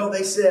anymore. No,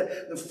 they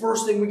said the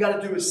first thing we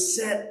got to do is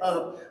set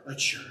up a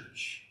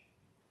church.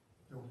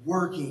 They're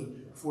working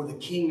for the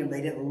kingdom.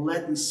 They didn't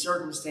let these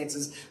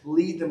circumstances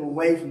lead them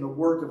away from the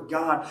work of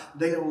God.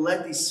 They didn't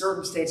let these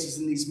circumstances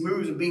and these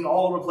moves and being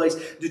all over the place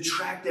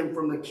detract them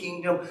from the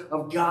kingdom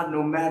of God.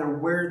 No matter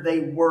where they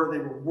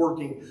were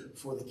working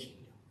for the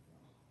kingdom.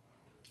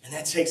 And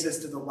that takes us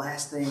to the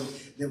last thing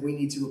that we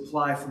need to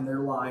apply from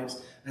their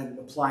lives and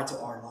apply to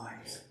our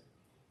lives.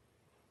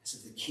 So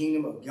the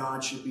kingdom of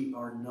God should be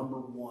our number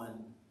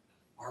one,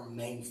 our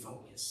main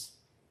focus.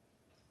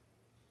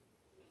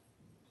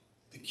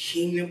 The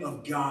kingdom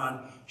of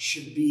God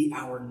should be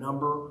our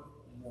number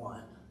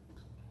one.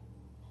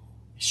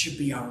 It should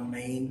be our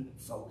main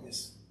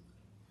focus.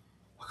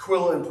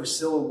 Aquila and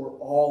Priscilla were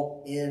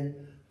all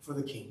in for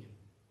the kingdom.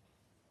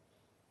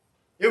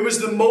 It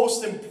was the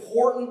most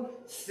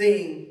important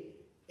thing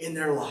in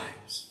their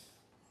lives.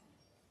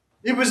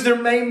 It was their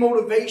main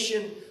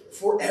motivation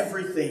for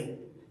everything.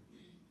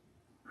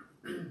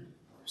 It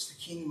was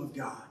the kingdom of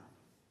God.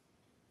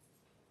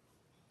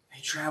 They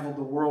traveled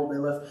the world. They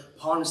left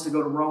Pontus to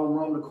go to Rome,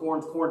 Rome to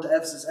Corinth, Corinth to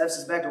Ephesus,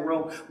 Ephesus back to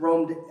Rome,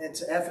 Rome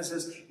to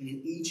Ephesus. And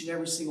in each and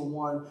every single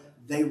one,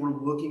 they were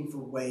looking for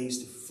ways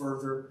to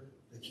further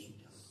the kingdom.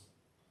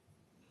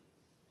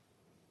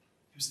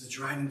 It was the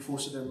driving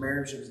force of their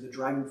marriage. It was the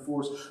driving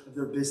force of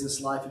their business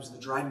life. It was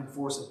the driving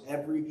force of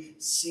every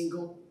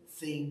single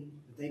thing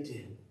that they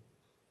did.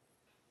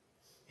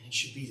 And it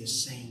should be the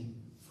same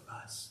for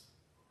us.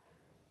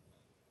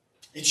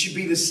 It should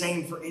be the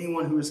same for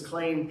anyone who has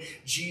claimed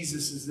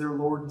Jesus as their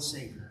Lord and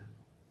Savior.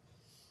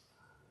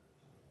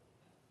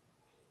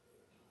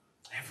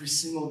 Every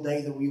single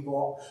day that we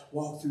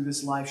walk through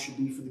this life should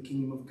be for the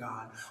kingdom of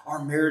God.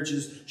 Our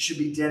marriages should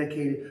be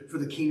dedicated for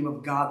the kingdom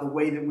of God. The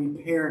way that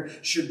we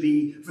parent should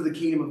be for the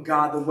kingdom of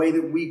God. The way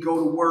that we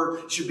go to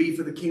work should be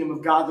for the kingdom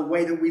of God. The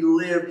way that we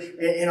live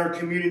in our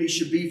community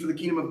should be for the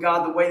kingdom of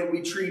God. The way that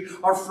we treat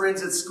our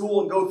friends at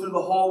school and go through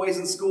the hallways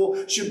in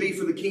school should be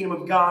for the kingdom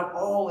of God.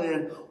 All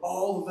in,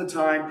 all of the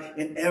time,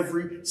 in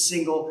every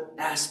single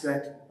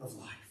aspect of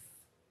life.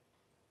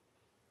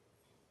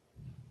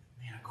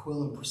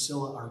 Aquila and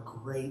Priscilla are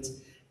great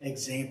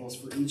examples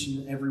for each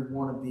and every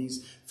one of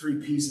these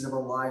 3 pieces of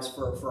our lives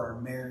for our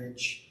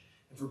marriage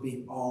and for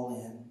being all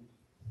in.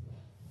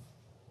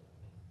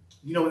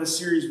 You know, in this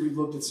series, we've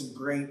looked at some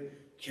great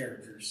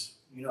characters.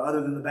 You know,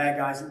 other than the bad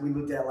guys that we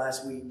looked at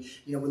last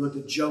week, you know, we looked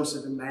at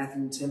Joseph and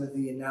Matthew and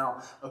Timothy and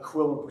now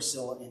Aquila and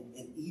Priscilla.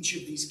 And each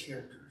of these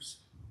characters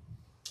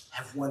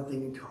have one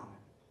thing in common.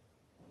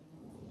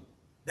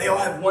 They all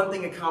have one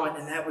thing in common,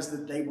 and that was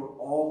that they were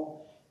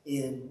all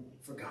in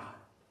for God.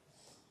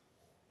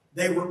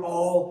 They were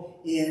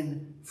all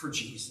in for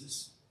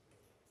Jesus.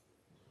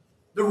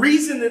 The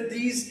reason that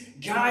these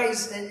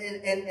guys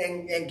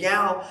and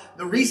gal,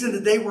 the reason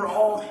that they were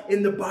all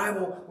in the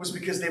Bible was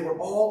because they were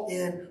all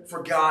in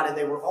for God, and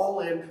they were all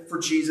in for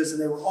Jesus,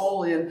 and they were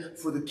all in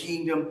for the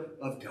kingdom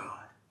of God.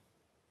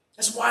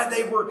 That's why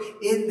they were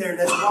in there.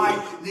 That's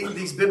why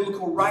these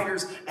biblical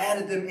writers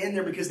added them in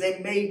there, because they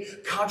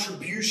made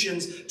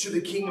contributions to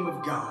the kingdom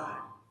of God.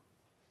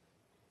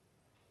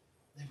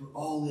 They were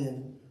all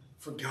in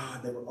for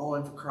God. They were all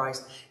in for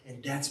Christ,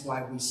 and that's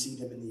why we see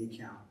them in the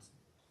account.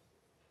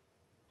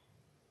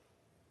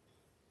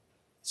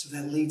 So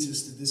that leads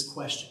us to this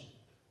question.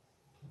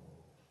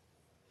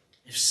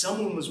 If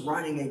someone was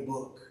writing a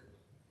book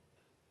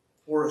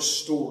or a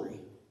story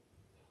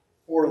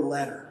or a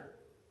letter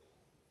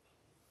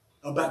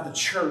about the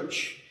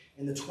church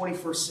in the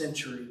 21st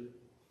century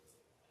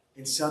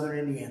in southern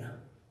Indiana,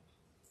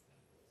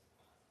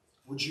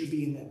 would you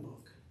be in that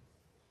book?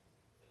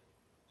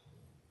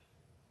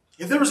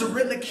 If there was a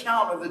written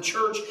account of the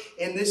church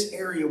in this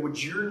area,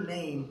 would your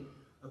name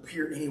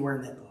appear anywhere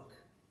in that book?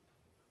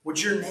 Would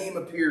your name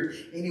appear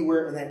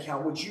anywhere in that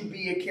account? Would you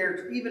be a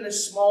character, even a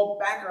small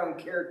background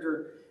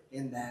character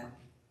in that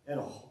at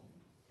all?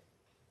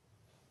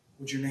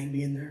 Would your name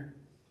be in there?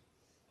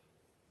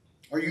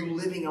 Are you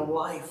living a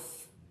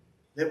life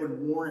that would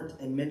warrant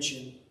a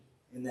mention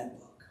in that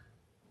book?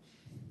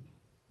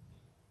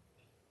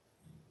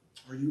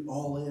 Are you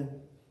all in?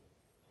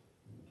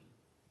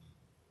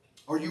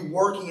 Are you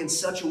working in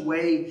such a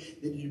way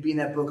that you'd be in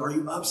that book? Are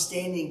you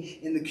upstanding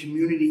in the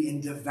community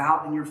and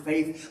devout in your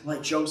faith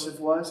like Joseph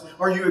was?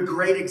 Are you a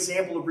great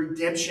example of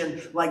redemption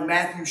like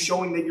Matthew,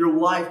 showing that your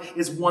life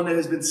is one that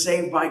has been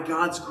saved by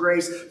God's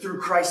grace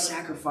through Christ's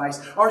sacrifice?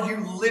 Are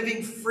you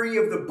living free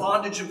of the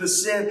bondage of the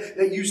sin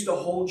that used to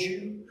hold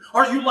you?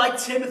 Are you like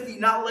Timothy,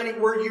 not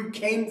letting where you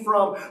came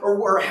from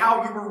or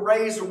how you were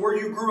raised or where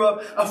you grew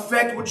up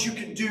affect what you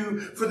can do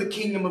for the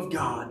kingdom of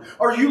God?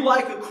 Are you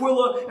like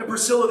Aquila and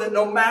Priscilla, that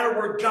no matter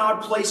where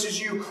God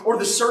places you or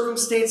the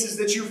circumstances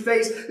that you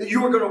face, that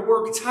you are going to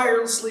work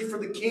tirelessly for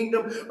the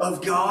kingdom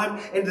of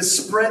God and to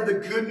spread the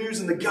good news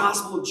and the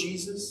gospel of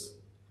Jesus?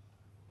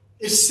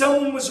 If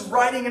someone was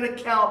writing an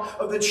account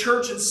of the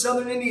church in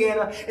southern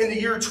Indiana in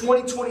the year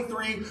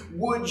 2023,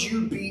 would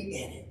you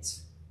be in it?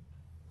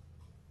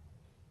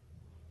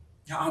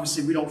 Now,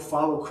 obviously, we don't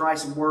follow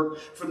Christ and work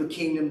for the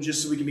kingdom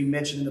just so we can be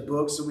mentioned in the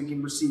book, so we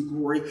can receive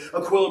glory.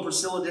 Aquila and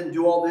Priscilla didn't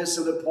do all this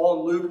so that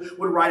Paul and Luke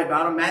would write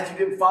about him. Matthew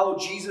didn't follow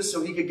Jesus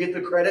so he could get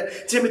the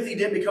credit. Timothy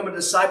didn't become a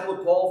disciple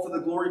of Paul for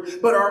the glory.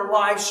 But our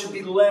lives should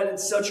be led in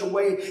such a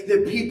way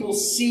that people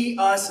see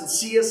us and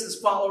see us as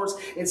followers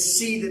and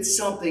see that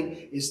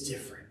something is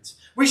different.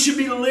 We should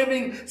be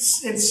living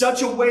in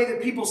such a way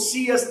that people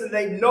see us and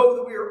they know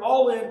that we are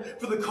all in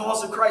for the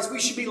cause of Christ.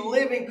 We should be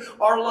living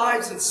our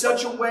lives in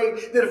such a way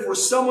that if we're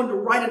someone to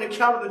write an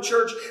account of the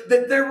church,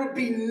 that there would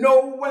be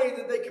no way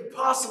that they could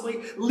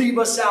possibly leave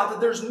us out,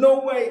 that there's no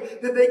way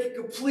that they could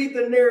complete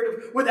the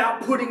narrative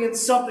without putting in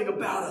something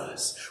about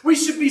us. We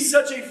should be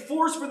such a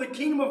force for the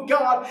kingdom of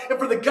God and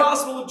for the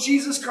gospel of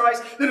Jesus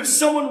Christ that if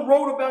someone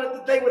wrote about it,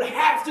 that they would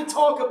have to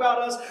talk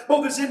about us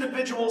both as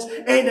individuals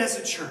and as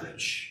a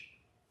church.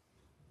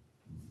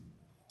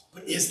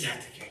 But is that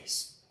the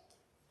case?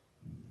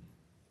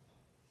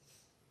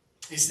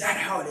 Is that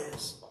how it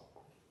is?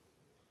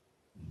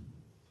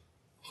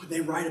 Would they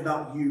write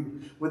about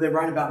you? Would they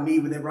write about me?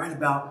 Would they write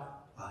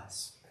about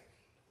us?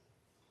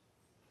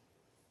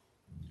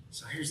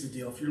 So here's the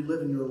deal. If you're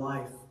living your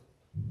life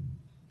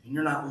and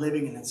you're not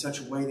living in such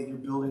a way that you're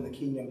building the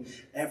kingdom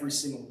every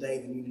single day,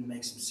 then you need to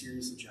make some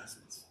serious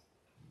adjustments.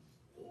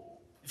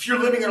 If you're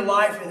living your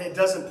life and it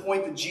doesn't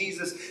point to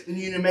Jesus, then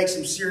you need to make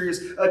some serious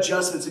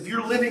adjustments. If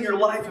you're living your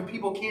life and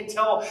people can't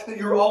tell that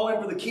you're all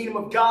in for the kingdom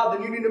of God,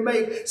 then you need to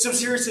make some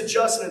serious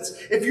adjustments.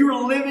 If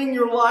you're living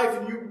your life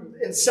and you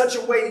in such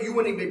a way that you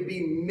wouldn't even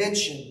be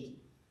mentioned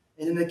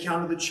in an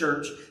account of the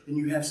church, then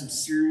you have some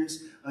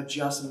serious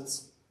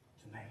adjustments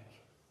to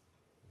make.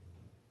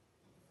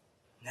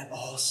 And that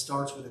all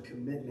starts with a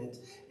commitment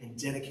and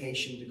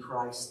dedication to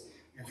Christ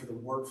and for the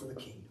work for the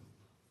kingdom.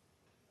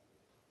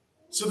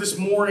 So this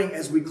morning,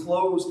 as we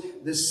close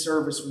this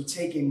service, we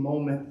take a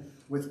moment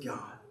with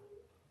God.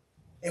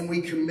 And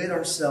we commit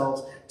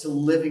ourselves to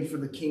living for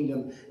the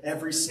kingdom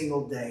every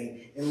single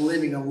day and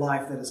living a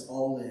life that is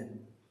all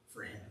in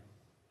for Him.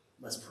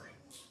 Let's pray.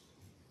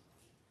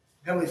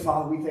 Heavenly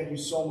Father, we thank you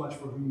so much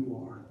for who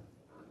you are.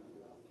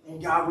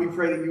 And God, we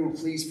pray that you will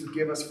please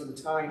forgive us for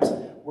the times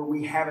where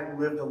we haven't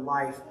lived a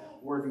life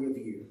worthy of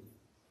you.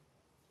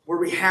 Where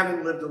we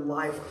haven't lived a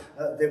life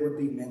that would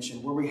be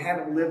mentioned. Where we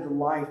haven't lived a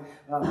life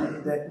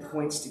that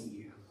points to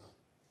you.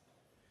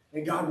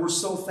 And God, we're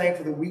so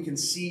thankful that we can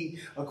see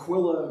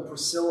Aquila and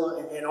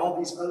Priscilla and all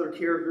these other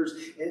characters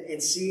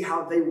and see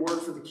how they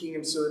work for the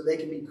kingdom so that they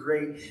can be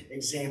great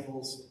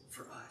examples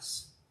for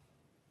us.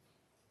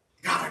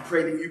 God, I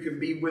pray that you can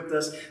be with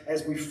us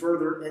as we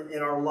further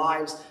in our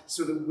lives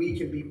so that we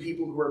can be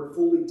people who are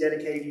fully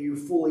dedicated to you,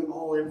 fully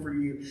all in for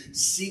you,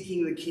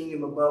 seeking the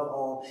kingdom above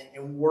all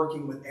and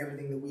working with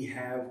everything that we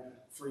have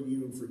for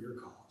you and for your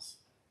cause.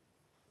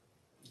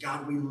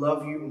 God, we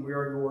love you and we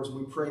are yours.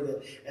 We pray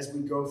that as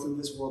we go through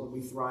this world that we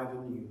thrive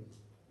in you.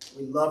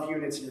 We love you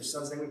and it's in your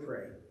Son's name we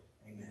pray.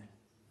 Amen.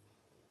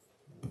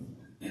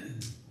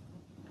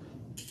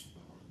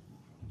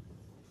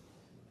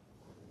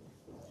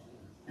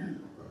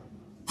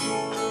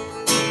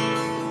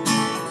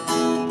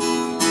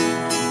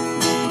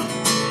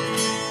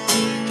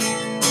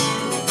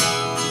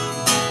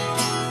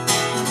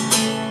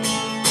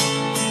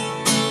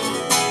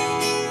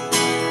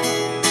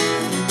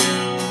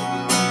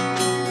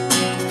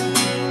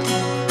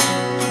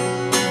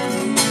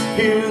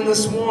 Here in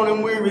this worn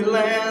and weary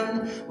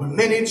land where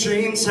many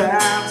dreams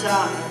have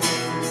died,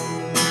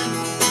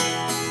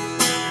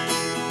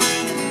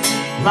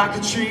 like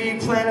a tree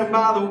planted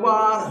by the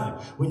water,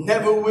 we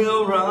never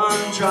will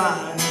run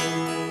dry.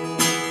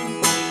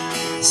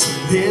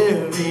 Some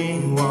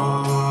living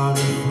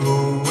water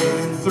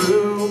flowing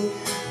through,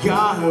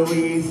 God,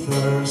 we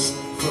thirst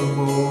for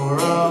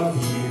more of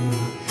you.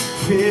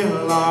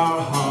 Fill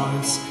our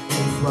hearts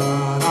and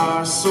flood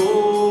our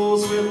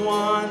souls with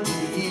one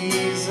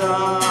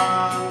desire,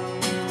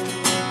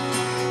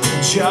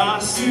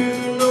 just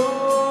to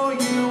know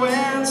you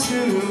and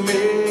to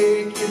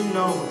make you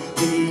known.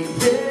 We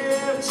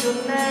lift your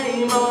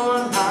name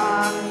on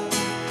high.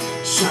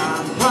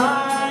 Shine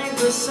like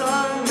the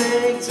sun,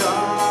 make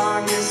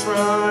darkness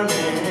run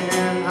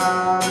and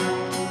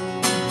hide.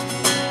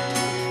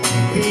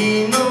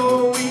 We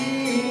know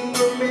we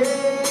were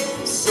made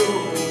for so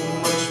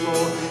much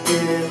more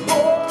than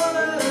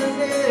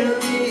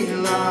ordinary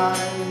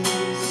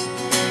lives.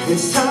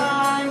 It's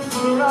time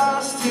for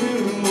us to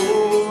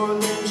more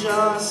than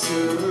just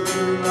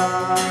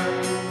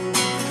survive.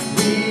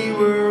 We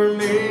were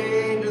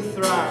made to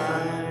thrive.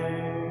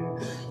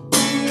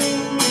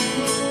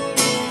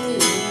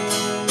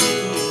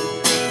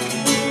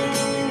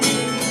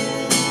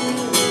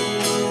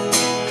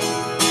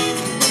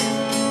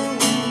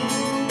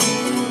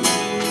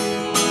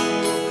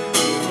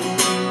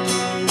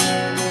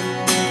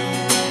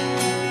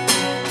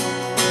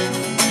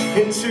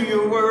 Into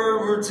your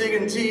word we're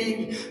digging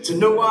deep to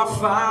know our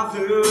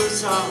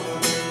Father's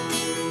heart.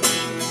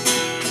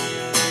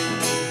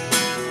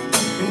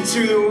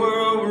 Into the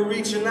world we're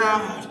reaching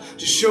out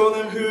to show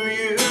them who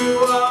you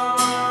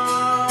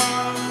are.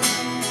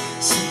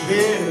 Some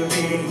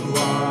living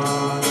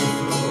water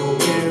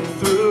flowing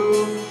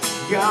through,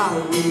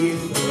 God, we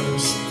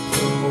thirst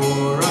for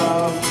more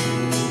of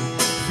you.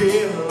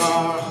 Fill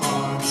our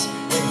hearts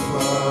and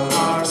flood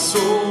our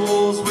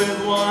souls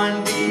with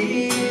one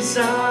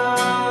desire,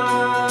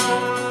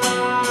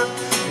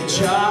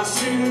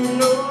 just to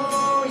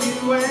know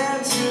you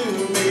and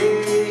to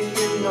make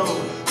you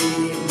known.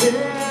 We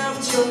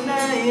lift your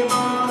name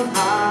on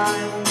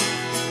high.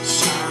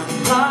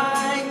 Shine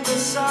like the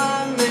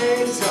sun,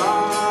 make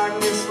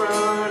darkness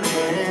run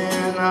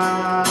and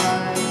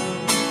hide.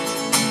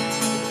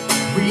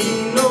 We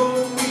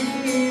know we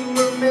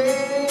were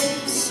made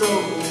for so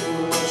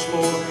much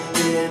more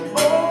than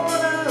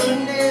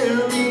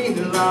ordinary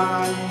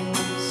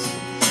lives.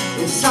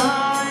 It's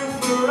time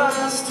for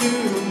us to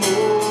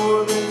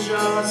more than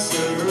just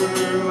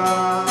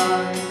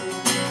survive.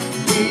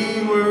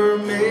 We were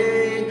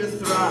made to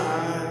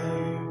thrive.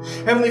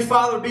 Heavenly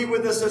Father, be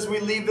with us as we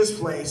leave this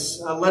place.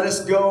 Let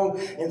us go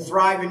and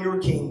thrive in your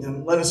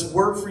kingdom. Let us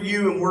work for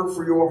you and work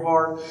for your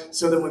heart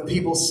so that when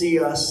people see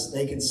us,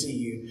 they can see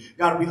you.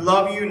 God, we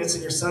love you, and it's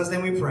in your Son's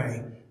name we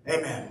pray.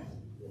 Amen.